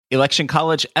Election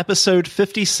College, episode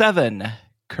 57,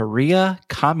 Korea,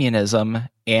 Communism,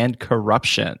 and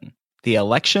Corruption. The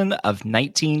election of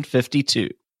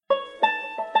 1952.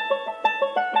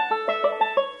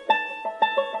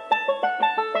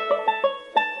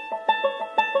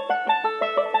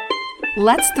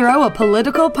 Let's throw a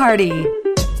political party.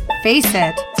 Face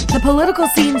it, the political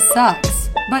scene sucks,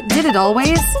 but did it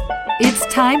always? It's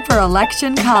time for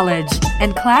Election College,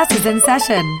 and class is in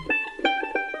session.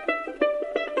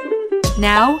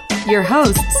 Now, your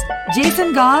hosts,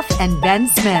 Jason Goff and Ben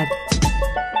Smith.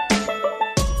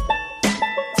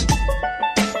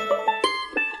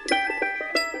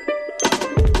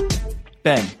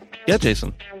 Ben. Yeah,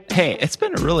 Jason. Hey, it's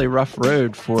been a really rough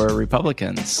road for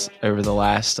Republicans over the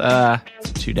last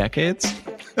 2 decades.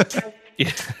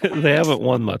 Yeah, they haven't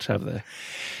won much, have they?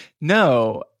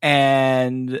 No,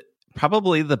 and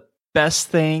probably the best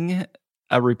thing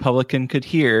a Republican could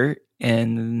hear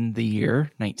in the year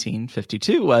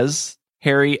 1952 was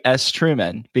Harry S.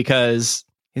 Truman, because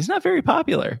he's not very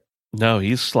popular. No,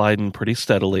 he's sliding pretty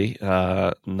steadily.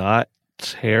 Not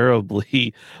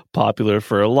terribly popular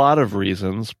for a lot of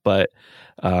reasons, but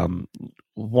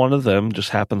one of them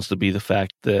just happens to be the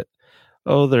fact that,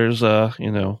 there's a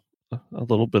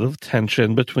little bit of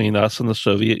tension between us and the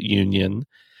Soviet Union.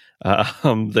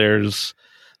 There's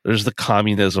the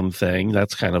communism thing.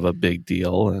 That's kind of a big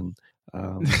deal. And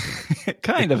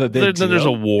kind of a big deal. Then there's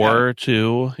a war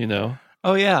too,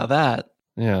 Oh yeah, that.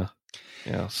 Yeah.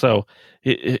 So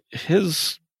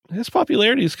his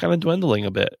popularity is kind of dwindling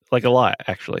a bit, like a lot,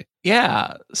 actually.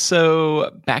 Yeah.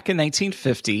 So back in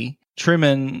 1950,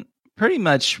 Truman pretty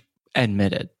much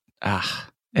admitted,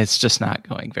 it's just not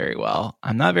going very well.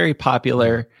 I'm not very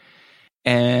popular.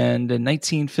 And in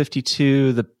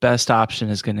 1952, the best option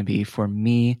is going to be for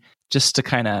me just to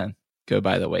kind of go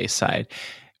by the wayside,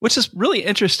 which is really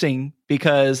interesting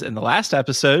because in the last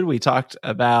episode, we talked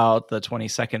about the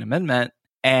 22nd Amendment,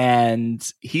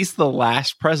 and he's the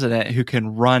last president who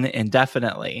can run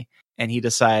indefinitely. And he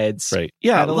decides, right?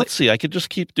 Yeah, let's see. I could just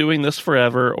keep doing this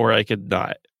forever, or I could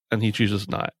not. And he chooses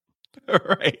not.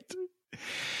 Right.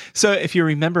 So if you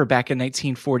remember back in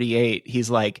 1948, he's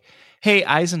like, hey,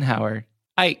 Eisenhower,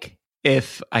 Ike,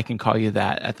 if I can call you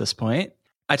that at this point,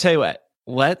 I tell you what,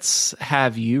 let's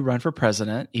have you run for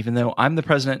president, even though I'm the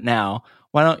president now.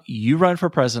 Why don't you run for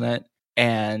president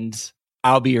and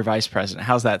I'll be your vice president?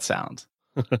 How's that sound?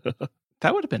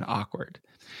 That would have been awkward.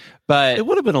 But it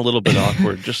would have been a little bit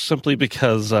awkward just simply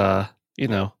because,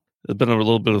 it'd been a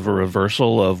little bit of a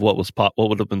reversal of what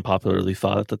would have been popularly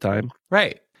thought at the time.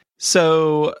 Right.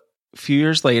 So a few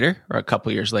years later, or a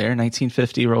couple years later,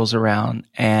 1950 rolls around,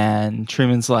 and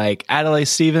Truman's like, Adlai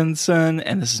Stevenson,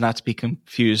 and this is not to be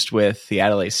confused with the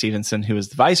Adlai Stevenson who was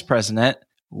the vice president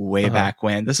way back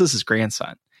when. This is his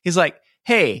grandson. He's like,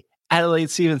 hey, Adlai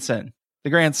Stevenson, the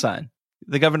grandson,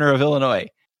 the governor of Illinois,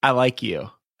 I like you.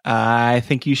 I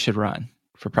think you should run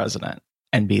for president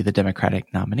and be the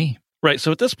Democratic nominee. Right.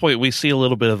 So at this point, we see a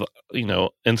little bit of,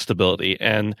 instability.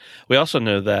 And we also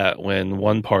know that when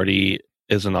one party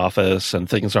is in office and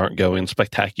things aren't going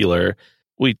spectacular,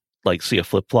 we see a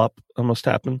flip-flop almost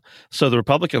happen. So the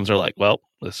Republicans are like, well,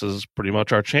 this is pretty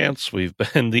much our chance. We've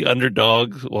been the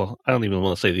underdog. Well, I don't even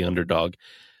want to say the underdog.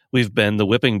 We've been the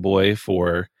whipping boy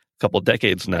for a couple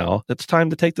decades now. It's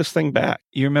time to take this thing back.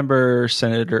 You remember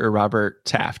Senator Robert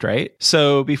Taft, right?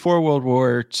 So before World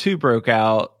War II broke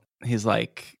out, he's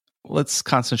like, let's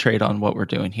concentrate on what we're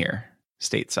doing here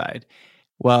stateside.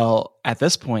 Well, at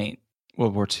this point,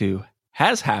 World War II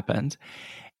has happened,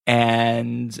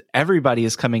 and everybody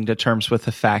is coming to terms with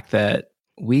the fact that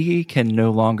we can no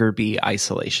longer be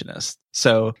isolationist.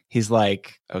 So he's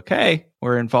like, okay,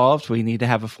 we're involved. We need to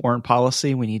have a foreign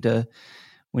policy. We need to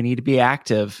be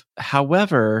active.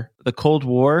 However, the Cold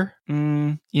War,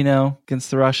 against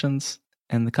the Russians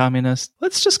and the communists,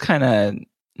 let's just kind of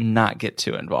not get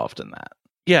too involved in that.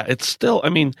 Yeah, it's still,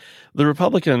 the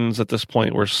Republicans at this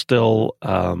point were still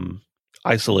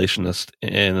isolationist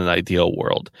in an ideal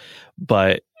world.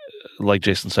 But like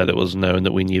Jason said, it was known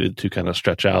that we needed to kind of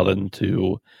stretch out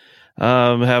into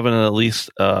having at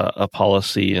least a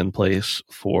policy in place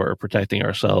for protecting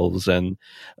ourselves and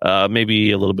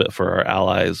maybe a little bit for our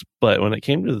allies. But when it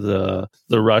came to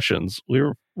the Russians, we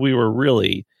were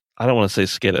really, I don't want to say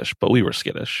skittish, but we were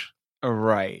skittish.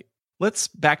 Right. Let's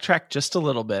backtrack just a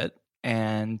little bit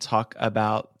and talk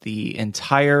about the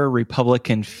entire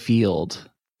Republican field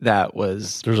that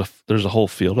was... There's a whole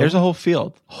field. There's a whole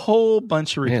field. Whole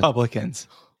bunch of Republicans.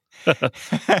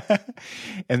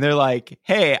 And they're like,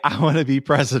 hey, I want to be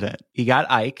president. You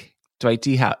got Ike, Dwight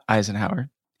D.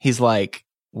 Eisenhower. He's like,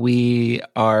 we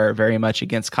are very much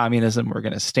against communism. We're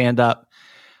going to stand up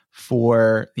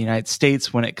for the United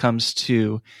States when it comes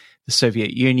to the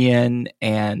Soviet Union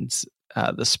and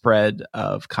the spread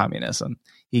of communism.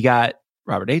 You got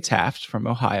Robert A. Taft from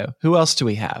Ohio. Who else do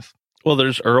we have? Well,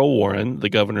 there's Earl Warren, the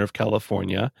governor of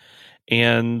California.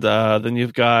 And then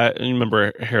you've got, you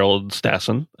remember Harold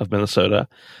Stassen of Minnesota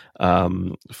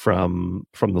from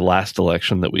the last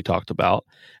election that we talked about.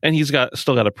 And he's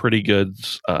still got a pretty good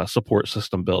support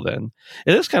system built in.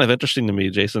 It is kind of interesting to me,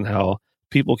 Jason, how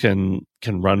people can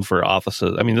run for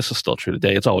offices. I mean, this is still true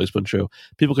today. It's always been true.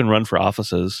 People can run for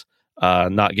offices,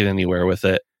 not get anywhere with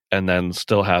it, and then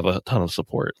still have a ton of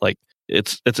support. Like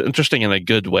it's interesting in a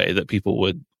good way that people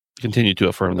would continue to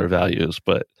affirm their values,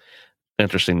 but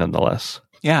interesting nonetheless.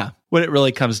 Yeah. What it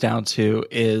really comes down to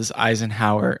is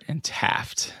Eisenhower and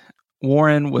Taft.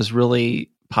 Warren was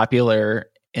really popular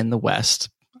in the West,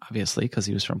 obviously, because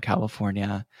he was from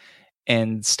California.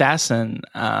 And Stassen,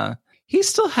 he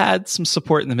still had some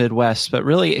support in the Midwest, but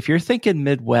really, if you're thinking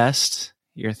Midwest,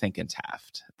 you're thinking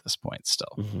Taft at this point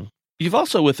still. Mm-hmm. You've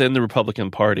also within the Republican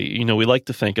Party, we like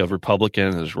to think of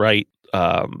Republican as right,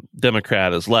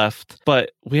 Democrat as left,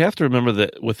 but we have to remember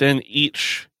that within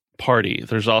each party,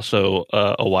 there's also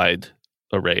a wide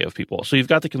array of people. So you've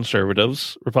got the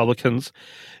conservatives, Republicans,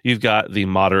 you've got the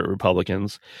moderate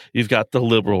Republicans, you've got the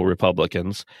liberal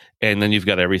Republicans, and then you've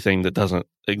got everything that doesn't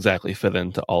exactly fit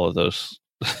into all of those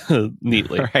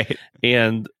neatly. Right.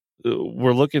 And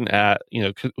we're looking at,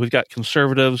 we've got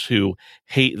conservatives who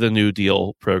hate the New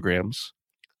Deal programs.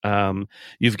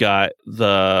 You've got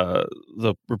the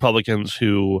Republicans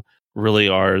who really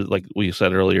are, like we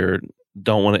said earlier,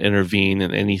 don't want to intervene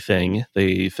in anything.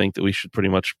 They think that we should pretty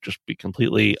much just be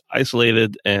completely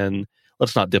isolated and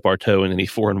let's not dip our toe in any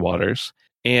foreign waters.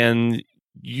 And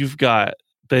you've got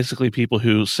basically people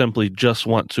who simply just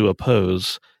want to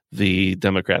oppose the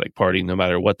Democratic Party no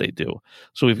matter what they do.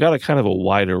 So we've got a kind of a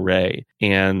wide array.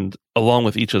 And along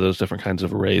with each of those different kinds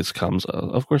of arrays comes,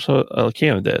 of course, a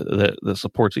candidate that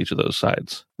supports each of those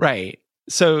sides. Right.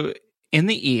 So in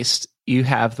the East, you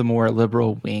have the more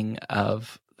liberal wing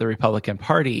of the Republican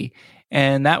Party,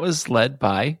 and that was led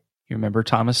by, you remember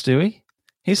Thomas Dewey?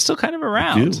 He's still kind of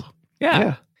around.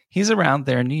 Yeah. He's around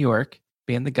there in New York,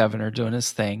 being the governor, doing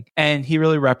his thing, and he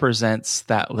really represents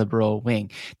that liberal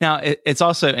wing. Now, it's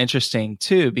also interesting,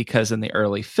 too, because in the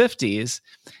early 50s,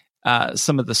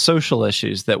 some of the social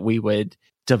issues that we would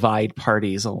divide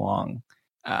parties along,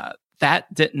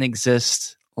 that didn't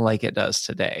exist like it does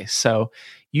today. So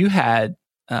you had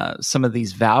some of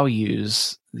these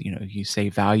values, you say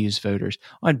values voters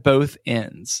on both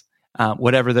ends,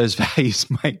 whatever those values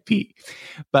might be.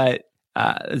 But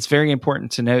it's very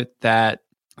important to note that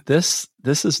this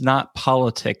is not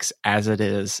politics as it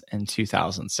is in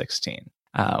 2016,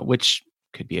 which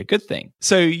could be a good thing.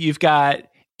 So you've got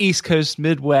East Coast,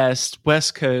 Midwest,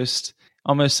 West Coast.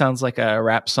 Almost sounds like a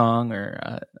rap song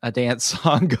or a dance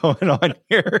song going on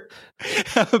here.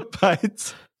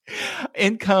 But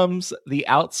in comes the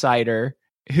outsider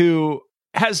who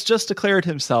has just declared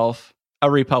himself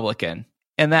a Republican,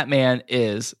 and that man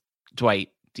is Dwight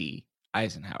D.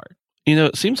 Eisenhower.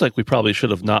 It seems like we probably should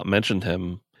have not mentioned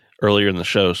him earlier in the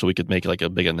show so we could make like a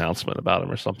big announcement about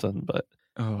him or something, but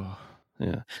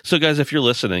yeah. So guys, if you're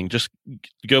listening, just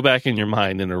go back in your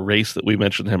mind and erase that we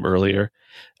mentioned him earlier,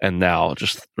 and now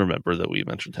just remember that we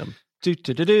mentioned him.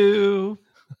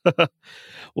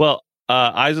 Well,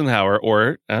 Eisenhower,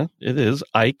 or it is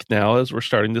Ike now, as we're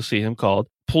starting to see him called,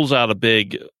 pulls out a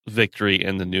big victory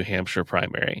in the New Hampshire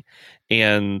primary.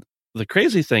 And the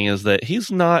crazy thing is that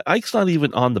Ike's not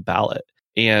even on the ballot,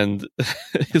 and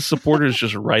his supporters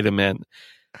just write him in,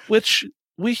 which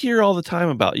we hear all the time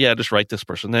about. Yeah, just write this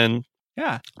person in.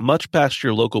 Yeah, much past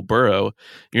your local borough,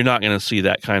 you're not going to see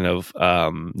that kind of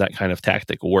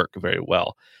tactic work very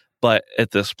well. But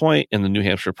at this point in the New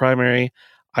Hampshire primary,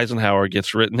 Eisenhower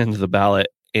gets written into the ballot,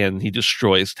 and he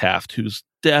destroys Taft, who's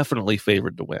definitely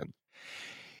favored to win.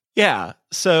 Yeah,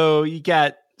 so you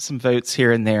got some votes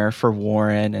here and there for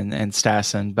Warren and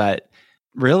Stassen, but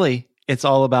really, it's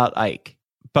all about Ike.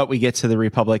 But we get to the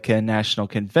Republican National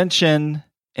Convention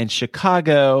in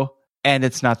Chicago, and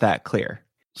it's not that clear.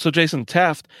 So Jason,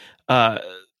 Taft,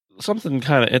 something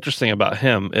kind of interesting about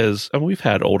him is, we've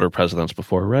had older presidents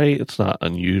before, right? It's not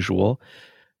unusual.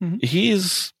 Mm-hmm.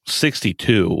 He's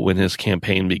 62 when his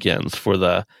campaign begins for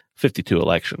the 52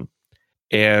 election.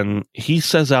 And he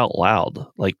says out loud,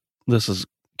 like, this is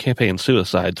campaign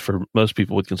suicide for most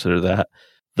people would consider that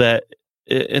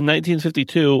in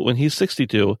 1952, when he's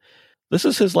 62, this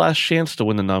is his last chance to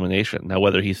win the nomination. Now,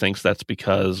 whether he thinks that's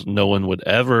because no one would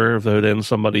ever vote in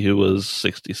somebody who was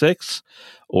 66,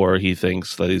 or he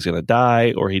thinks that he's going to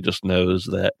die, or he just knows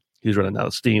that he's running out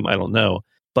of steam, I don't know.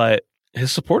 But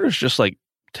his supporters just like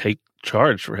take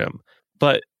charge for him.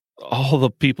 But all the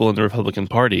people in the Republican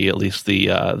Party, at least the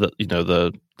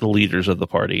leaders of the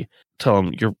party, tell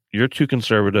him you're too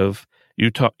conservative.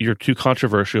 You're too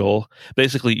controversial.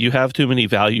 Basically, you have too many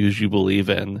values you believe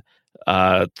in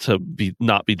to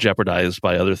not be jeopardized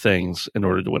by other things in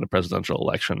order to win a presidential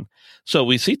election. So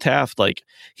we see Taft, like,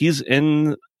 he's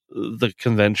in the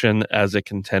convention as a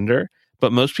contender,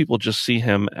 but most people just see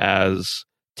him as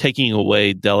taking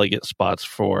away delegate spots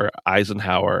for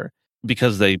Eisenhower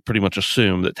because they pretty much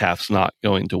assume that Taft's not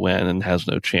going to win and has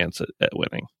no chance at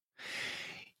winning.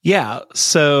 Yeah.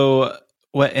 So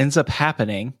what ends up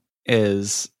happening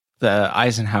is the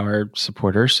Eisenhower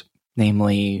supporters,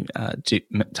 namely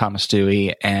Thomas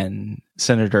Dewey and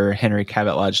Senator Henry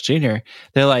Cabot Lodge Jr.,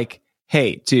 they're like,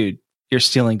 hey, dude, you're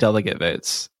stealing delegate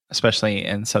votes, especially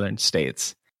in southern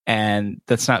states. And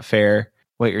that's not fair,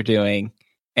 what you're doing.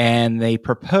 And they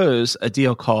propose a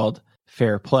deal called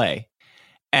fair play.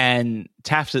 And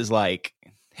Taft is like,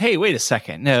 hey, wait a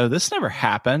second. No, this never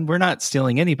happened. We're not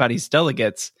stealing anybody's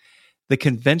delegates. The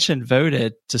convention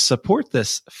voted to support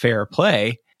this fair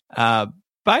play by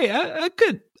a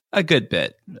good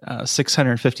bit,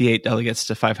 658 delegates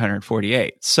to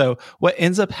 548. So what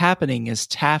ends up happening is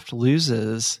Taft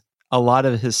loses a lot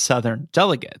of his southern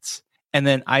delegates. And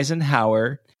then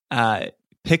Eisenhower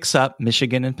picks up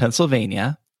Michigan and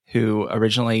Pennsylvania, who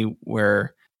originally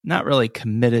were not really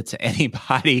committed to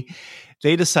anybody.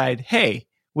 They decide, hey,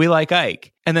 we like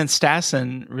Ike. And then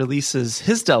Stassen releases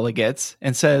his delegates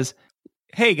and says,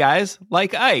 hey, guys,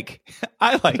 like Ike.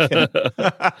 I like him.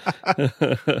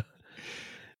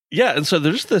 Yeah, and so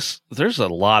there's a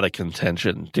lot of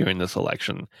contention during this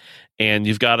election. And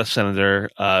you've got a Senator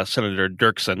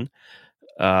Dirksen.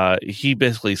 He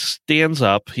basically stands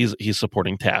up. He's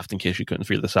supporting Taft, in case you couldn't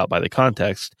figure this out by the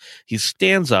context. He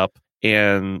stands up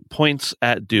and points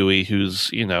at Dewey,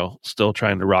 who's, still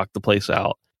trying to rock the place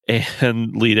out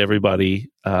and lead everybody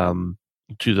to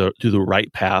the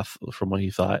right path from what he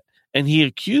thought. And he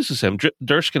accuses him.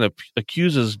 Dirksen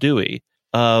accuses Dewey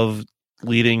of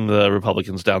leading the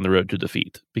Republicans down the road to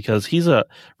defeat because he's a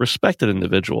respected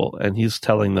individual and he's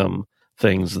telling them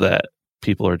things that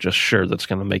people are just sure that's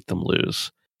going to make them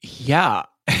lose. Yeah.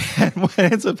 And what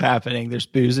ends up happening, there's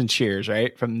boos and cheers,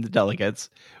 right, from the delegates,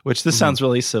 which this sounds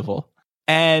really civil.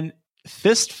 And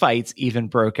fist fights even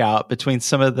broke out between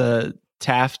some of the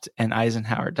Taft and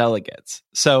Eisenhower delegates.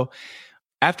 So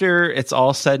after it's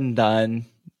all said and done,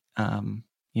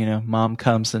 Mom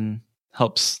comes and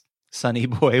helps Sonny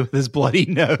Boy with his bloody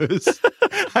nose.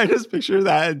 I just picture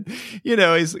that.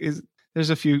 He's there's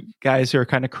a few guys who are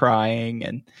kind of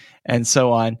crying and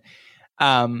so on.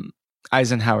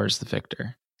 Eisenhower's the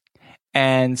victor.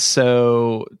 And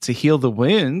so to heal the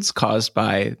wounds caused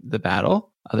by the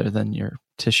battle, other than your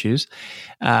tissues,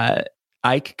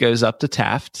 Ike goes up to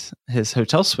Taft, his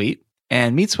hotel suite,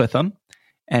 and meets with him.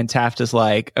 And Taft is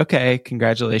like, okay,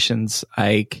 congratulations,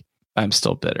 Ike. I'm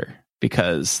still bitter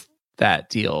because that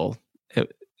deal,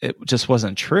 it just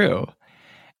wasn't true.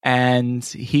 And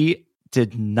he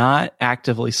did not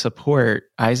actively support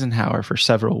Eisenhower for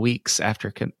several weeks after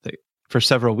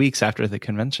the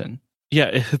convention. Yeah,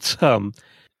 it's kind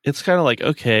of like,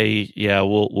 okay, yeah,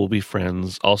 we'll be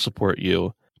friends. I'll support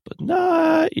you, but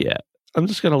not yet. I'm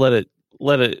just gonna let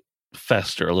it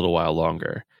fester a little while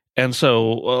longer. And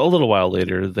so a little while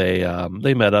later, they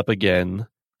met up again,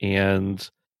 and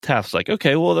Taft's like,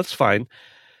 okay, well, that's fine.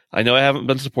 I know I haven't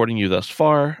been supporting you thus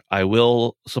far. I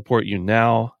will support you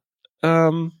now.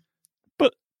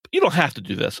 But you don't have to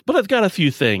do this. But I've got a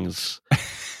few things.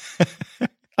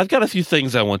 I've got a few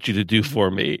things I want you to do for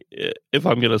me if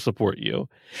I'm going to support you.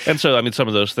 And so, some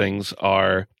of those things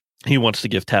are he wants to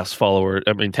give Taft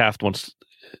wants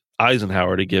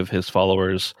Eisenhower to give his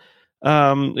followers,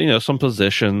 some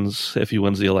positions if he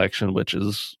wins the election, which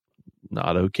is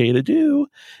not okay to do,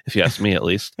 if you ask me at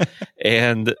least.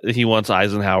 And he wants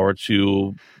Eisenhower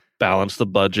to balance the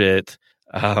budget.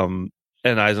 And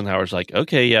Eisenhower's like,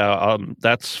 okay, yeah,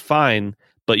 that's fine,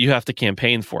 but you have to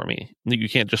campaign for me. You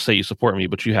can't just say you support me,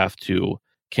 but you have to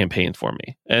campaign for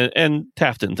me. And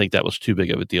Taft didn't think that was too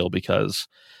big of a deal because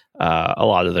a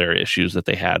lot of their issues that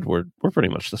they had were pretty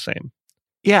much the same.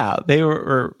 Yeah, they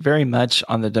were very much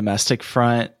on the domestic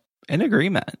front in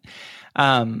agreement.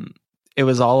 It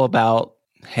was all about,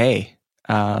 hey,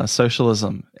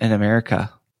 socialism in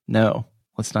America. No,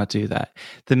 let's not do that.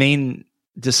 The main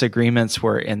disagreements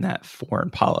were in that foreign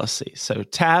policy. So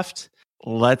Taft,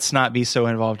 let's not be so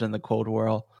involved in the Cold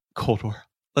War.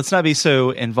 Let's not be so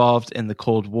involved in the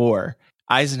Cold War.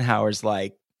 Eisenhower's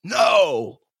like,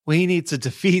 no, we need to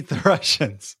defeat the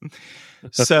Russians.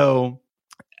 So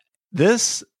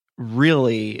this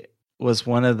really was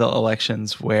one of the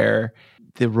elections where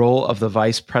the role of the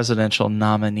vice presidential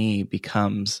nominee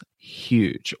becomes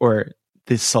huge, or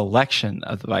the selection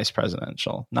of the vice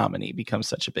presidential nominee becomes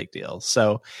such a big deal.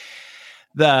 So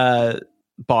the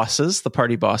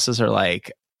party bosses are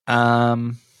like,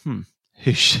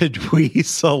 who should we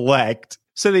select?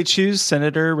 So they choose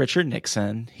Senator Richard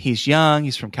Nixon. He's young.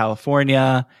 He's from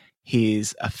California.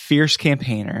 He's a fierce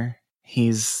campaigner.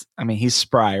 He's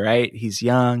spry, right? He's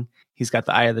young. He's got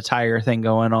the eye of the tiger thing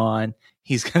going on.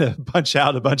 He's going to punch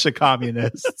out a bunch of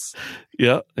communists.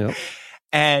 Yeah.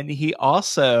 And he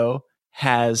also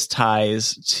has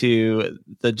ties to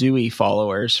the Dewey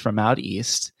followers from out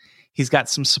east. He's got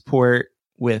some support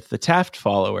with the Taft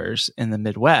followers in the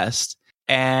Midwest.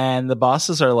 And the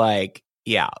bosses are like,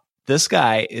 yeah, this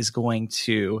guy is going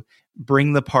to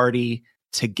bring the party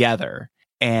together.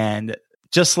 And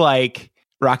just like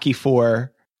Rocky IV,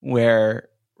 where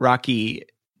Rocky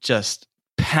just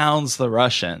pounds the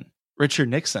Russian, Richard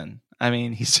Nixon,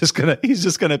 he's just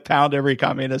gonna pound every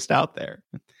communist out there.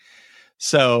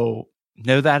 So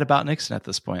know that about Nixon at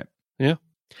this point. Yeah.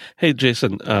 Hey,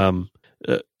 Jason,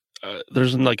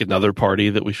 there's like another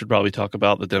party that we should probably talk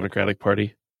about, the Democratic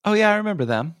Party. Oh yeah, I remember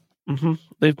them. Mm-hmm.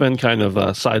 They've been kind of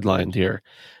sidelined here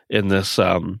in this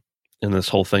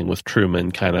whole thing with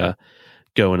Truman kind of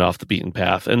going off the beaten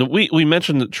path. And we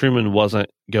mentioned that Truman wasn't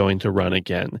going to run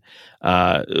again.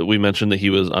 We mentioned that he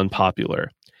was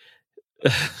unpopular.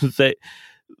 The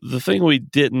thing we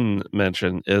didn't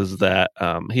mention is that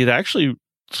he'd actually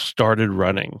started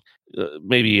running,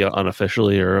 maybe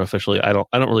unofficially or officially. I don't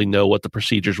really know what the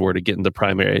procedures were to get into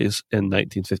primaries in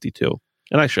 1952,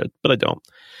 and I should, but I don't.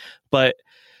 But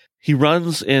he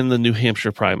runs in the New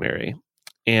Hampshire primary,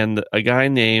 and a guy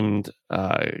named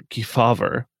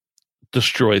Kefauver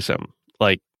destroys him,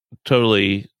 like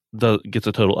totally gets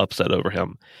a total upset over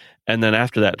him. And then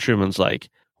after that, Truman's like,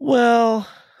 well,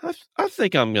 I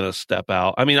think I'm going to step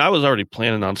out. I was already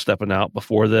planning on stepping out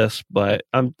before this, but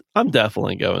I'm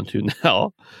definitely going to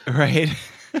now. Right.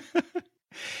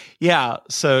 Yeah.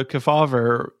 So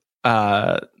Kefauver,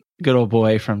 good old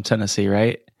boy from Tennessee,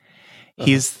 right?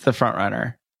 He's the front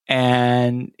runner,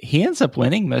 and he ends up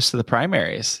winning most of the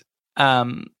primaries.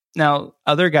 Now,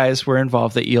 other guys were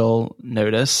involved that you'll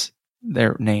notice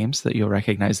their names, that you'll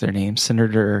recognize their names.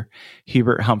 Senator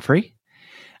Hubert Humphrey.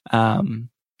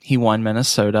 He won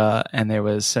Minnesota, and there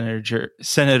was Senator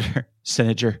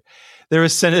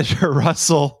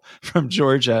Russell from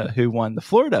Georgia who won the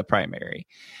Florida primary.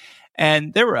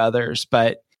 And there were others,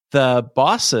 but the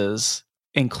bosses,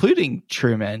 including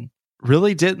Truman,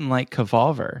 really didn't like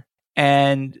Kefauver.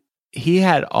 And he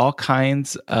had all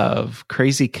kinds of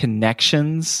crazy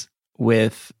connections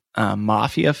with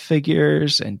mafia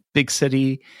figures and big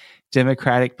city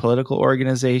Democratic political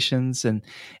organizations. And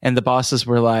the bosses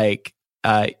were like,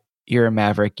 you're a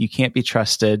maverick. You can't be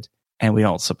trusted, and we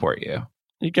don't support you.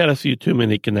 You got a few too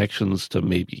many connections to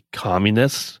maybe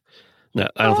communists. No,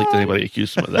 I don't think anybody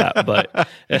accused him of that, but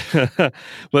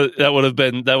but that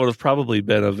would have probably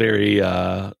been a very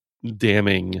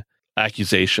damning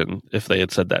accusation if they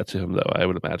had said that to him, though, I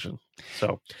would imagine.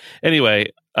 So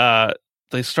anyway,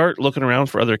 they start looking around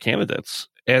for other candidates,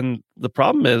 and the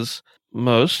problem is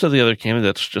most of the other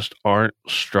candidates just aren't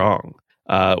strong.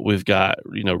 We've got,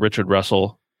 Richard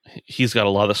Russell. He's got a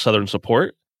lot of Southern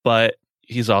support, but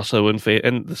he's also in favor,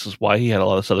 and this is why he had a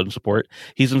lot of Southern support.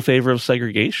 He's in favor of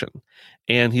segregation,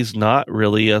 and he's not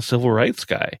really a civil rights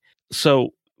guy.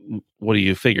 So what do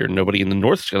you figure? Nobody in the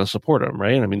North is going to support him,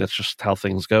 right? That's just how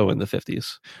things go in the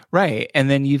 50s. Right. And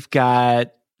then you've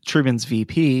got Truman's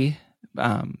VP,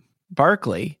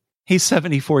 Barkley. He's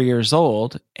 74 years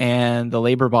old, and the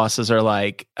labor bosses are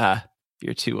like,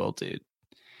 you're too old, dude.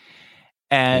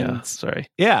 And so,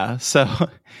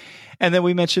 and then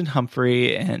we mentioned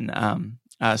Humphrey and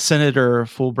Senator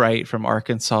Fulbright from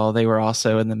Arkansas. They were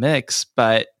also in the mix,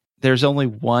 but there's only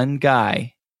one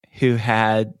guy who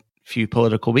had few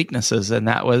political weaknesses, and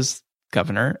that was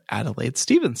Governor Adlai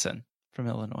Stevenson from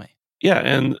Illinois. Yeah,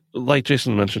 and like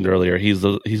Jason mentioned earlier, he's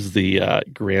the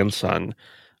grandson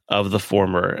of the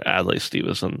former Adlai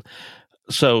Stevenson.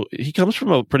 So he comes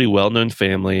from a pretty well-known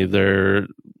family. They're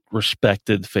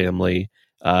respected family.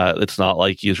 It's not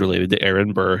like he's related to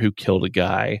Aaron Burr, who killed a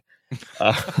guy.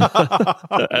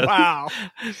 Wow.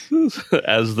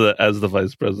 as the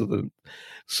vice president.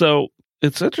 So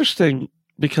it's interesting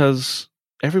because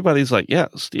everybody's like, yeah,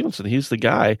 Stevenson, he's the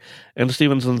guy. And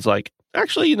Stevenson's like,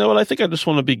 actually, you know what? I think I just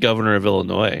want to be governor of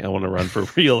Illinois. I want to run for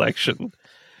re-election.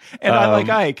 And I like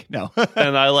Ike. No.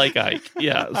 And I like Ike.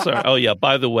 Yeah. Sorry. Oh, yeah.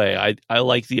 By the way, I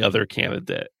like the other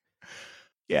candidate.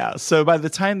 Yeah. So by the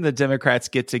time the Democrats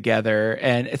get together,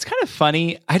 and it's kind of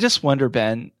funny, I just wonder,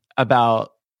 Ben,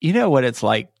 about, what it's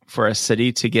like for a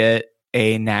city to get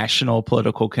a national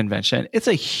political convention. It's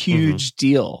a huge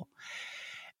deal.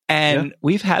 And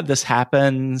we've had this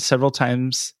happen several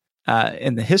times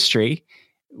in the history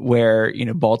where,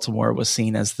 Baltimore was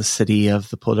seen as the city of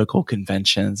the political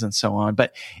conventions and so on.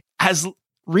 But as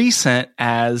recent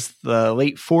as the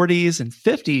late 40s and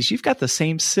 50s, you've got the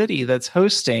same city that's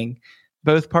hosting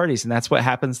both parties. And that's what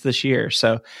happens this year.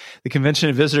 So the Convention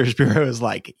and Visitors Bureau is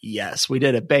like, yes, we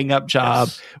did a bang up job.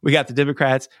 Yes. We got the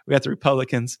Democrats, we got the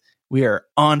Republicans. We are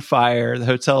on fire. The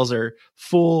hotels are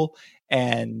full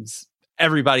and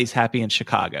everybody's happy in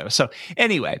Chicago. So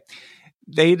anyway,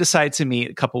 they decide to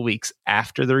meet a couple weeks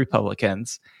after the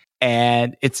Republicans,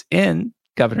 and it's in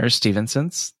Governor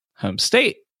Stevenson's home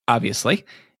state, obviously.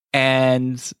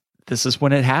 And this is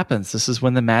when it happens. This is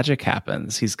when the magic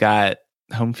happens. He's got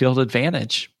home field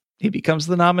advantage. He becomes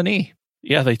the nominee.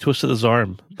 Yeah, they twisted his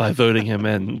arm by voting him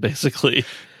in, basically.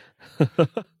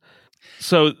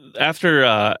 So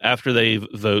after they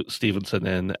vote Stevenson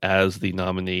in as the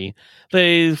nominee,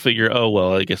 they figure, oh,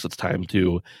 well, I guess it's time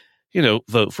to,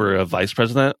 vote for a vice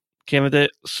president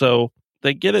candidate. So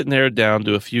they get it narrowed down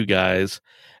to a few guys,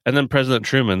 and then President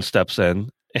Truman steps in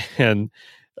and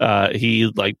he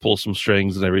pulls some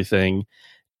strings and everything,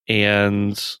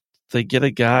 and they get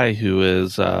a guy who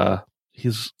is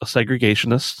he's a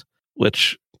segregationist,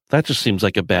 which that just seems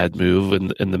like a bad move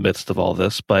in the midst of all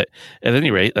this. But at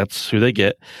any rate, that's who they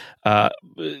get.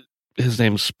 His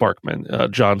name's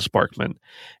Sparkman, John Sparkman.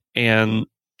 And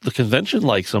the convention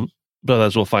likes him, but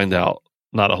as we'll find out,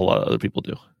 not a whole lot of other people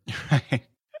do. Right.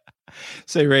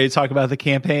 So you ready to talk about the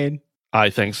campaign? I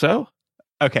think so.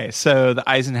 Okay, so the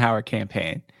Eisenhower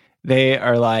campaign, they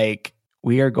are like,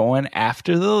 we are going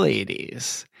after the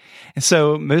ladies. And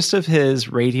so most of his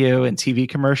radio and TV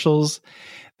commercials,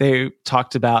 they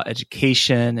talked about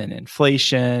education and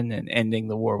inflation and ending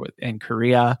the war in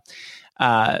Korea.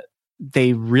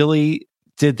 They really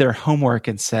did their homework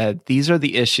and said, these are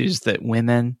the issues that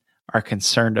women are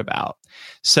concerned about.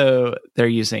 So they're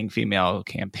using female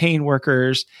campaign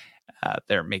workers.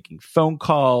 They're making phone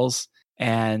calls,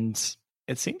 and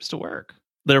it seems to work.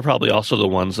 They're probably also the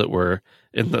ones that were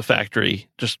in the factory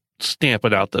just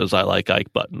stamping out those I like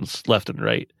Ike buttons left and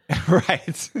right.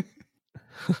 Right.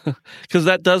 Because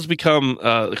that does become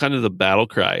kind of the battle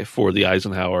cry for the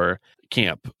Eisenhower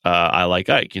camp. I like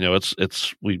Ike.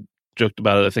 It's we joked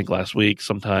about it, I think, last week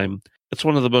sometime. It's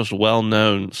one of the most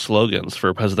well-known slogans for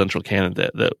a presidential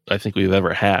candidate that I think we've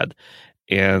ever had.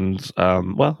 And,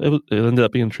 it ended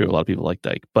up being true. A lot of people liked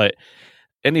Ike. But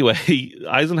anyway,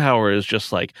 Eisenhower is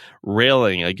just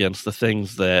railing against the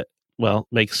things that,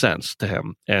 make sense to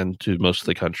him and to most of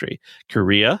the country.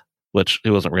 Korea, which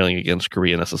he wasn't railing against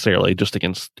Korea necessarily, just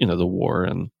against, the war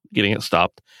and getting it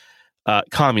stopped.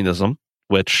 Communism,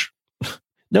 which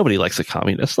nobody likes a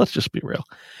communist. Let's just be real.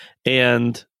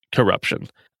 And corruption.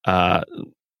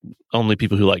 Only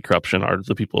people who like corruption are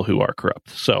the people who are corrupt.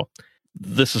 So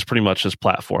this is pretty much his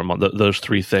platform on those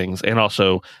three things. And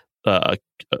also the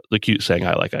cute saying,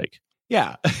 I like Ike.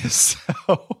 Yeah.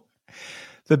 So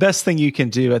the best thing you can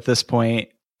do at this point,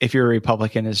 if you're a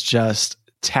Republican, is just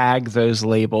tag those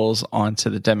labels onto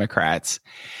the Democrats.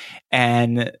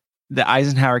 And the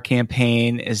Eisenhower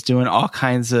campaign is doing all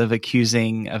kinds of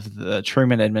accusing of the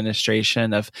Truman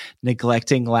administration of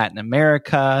neglecting Latin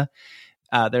America.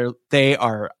 They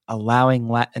are allowing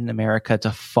Latin America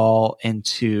to fall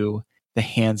into the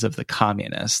hands of the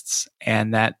communists.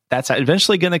 And that's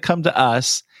eventually going to come to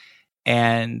us,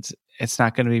 and it's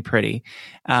not going to be pretty.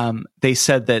 They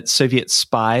said that Soviet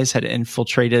spies had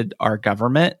infiltrated our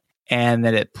government and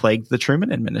that it plagued the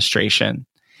Truman administration.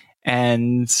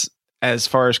 And as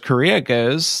far as Korea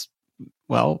goes,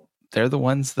 they're the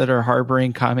ones that are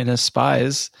harboring communist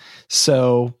spies.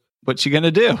 So what you going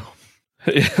to do?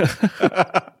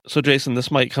 So, Jason,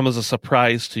 this might come as a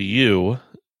surprise to you,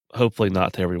 hopefully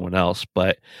not to everyone else,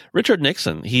 but Richard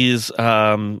Nixon, he's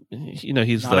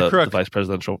the vice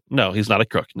presidential. No, he's not a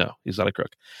crook. No, he's not a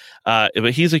crook.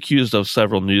 But he's accused of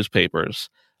several newspapers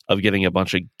of getting a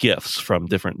bunch of gifts from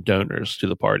different donors to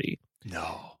the party.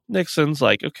 No. Nixon's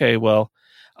like, okay, well,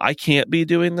 I can't be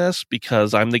doing this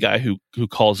because I'm the guy who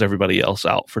calls everybody else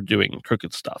out for doing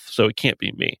crooked stuff. So it can't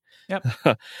be me. Yep.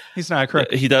 He's not a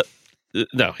crook. He does.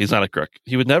 No, he's not a crook.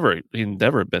 He never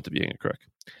admit to being a crook.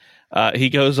 He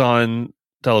goes on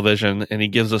television and he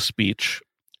gives a speech.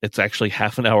 It's actually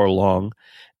half an hour long.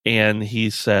 And he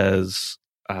says,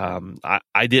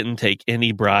 I didn't take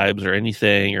any bribes or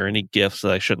anything or any gifts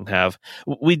that I shouldn't have.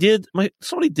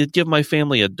 Somebody did give my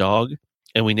family a dog,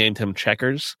 and we named him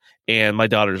Checkers, and my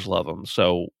daughters love him.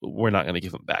 So we're not going to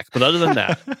give him back. But other than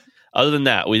that, Other than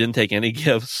that, we didn't take any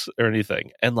gifts or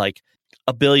anything. And like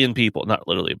a billion people, not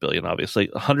literally a billion, obviously,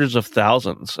 hundreds of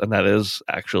thousands, and that is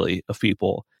actually of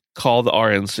people, call the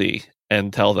RNC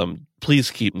and tell them,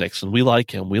 please keep Nixon. We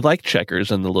like him. We like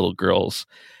Checkers and the little girls.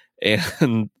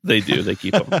 And they do. They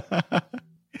keep him.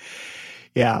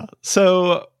 Yeah.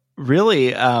 So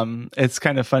really, it's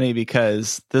kind of funny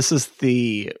because this is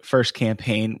the first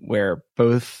campaign where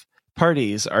both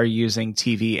parties are using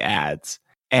TV ads,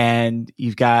 and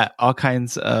you've got all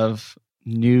kinds of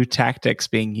new tactics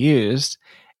being used.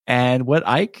 And what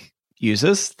Ike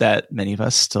uses that many of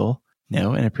us still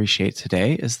know and appreciate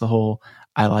today is the whole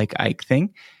I like Ike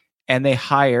thing. And they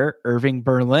hire Irving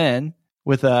Berlin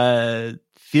with a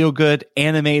feel-good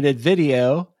animated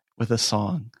video with a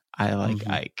song, I like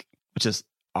Ike, which is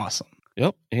awesome.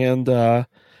 Yep. And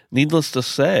needless to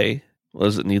say,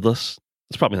 was it needless?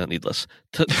 It's probably not needless.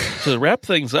 To wrap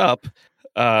things up,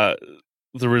 the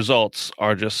results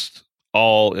are just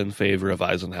all in favor of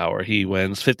Eisenhower. He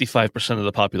wins 55% of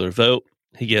the popular vote.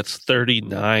 He gets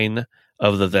 39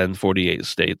 of the then 48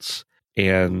 states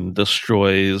and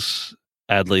destroys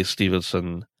Adlai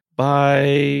Stevenson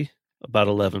by about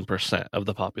 11% of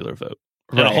the popular vote.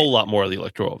 And a whole lot more of the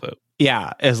electoral vote.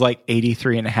 Yeah, it's like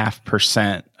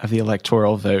 83.5% of the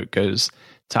electoral vote goes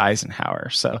to Eisenhower.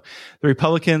 So the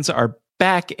Republicans are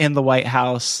back in the White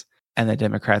House, and the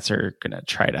Democrats are going to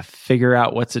try to figure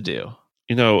out what to do.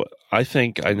 You know, I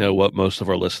think I know what most of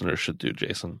our listeners should do,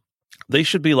 Jason. They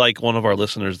should be like one of our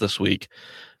listeners this week.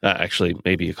 Actually,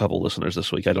 maybe a couple listeners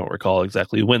this week. I don't recall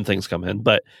exactly when things come in,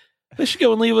 but they should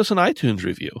go and leave us an iTunes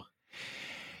review.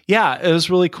 Yeah, it was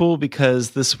really cool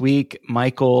because this week,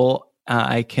 Michael,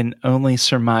 I can only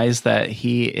surmise that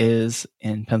he is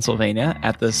in Pennsylvania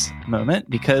at this moment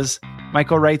because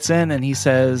Michael writes in and he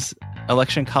says,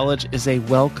 Election College is a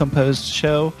well-composed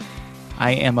show.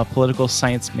 I am a political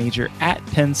science major at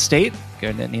Penn State.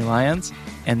 Go Nittany Lions.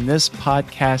 And this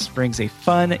podcast brings a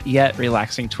fun yet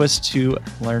relaxing twist to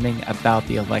learning about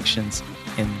the elections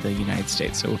in the United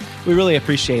States. So we really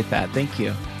appreciate that. Thank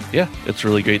you. Yeah, it's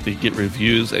really great to get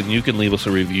reviews, and you can leave us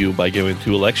a review by going to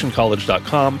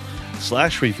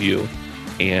electioncollege.com/review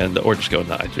or just go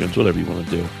into iTunes, whatever you want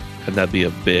to do. And that'd be a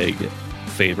big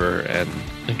favor and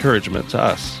encouragement to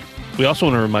us. We also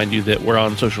want to remind you that we're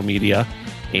on social media,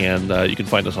 and you can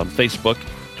find us on Facebook,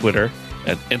 Twitter,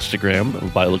 and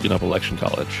Instagram by looking up Election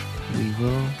College. We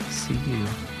will see you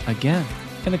again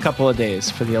in a couple of days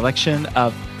for the election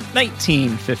of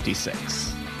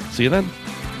 1956. See you then.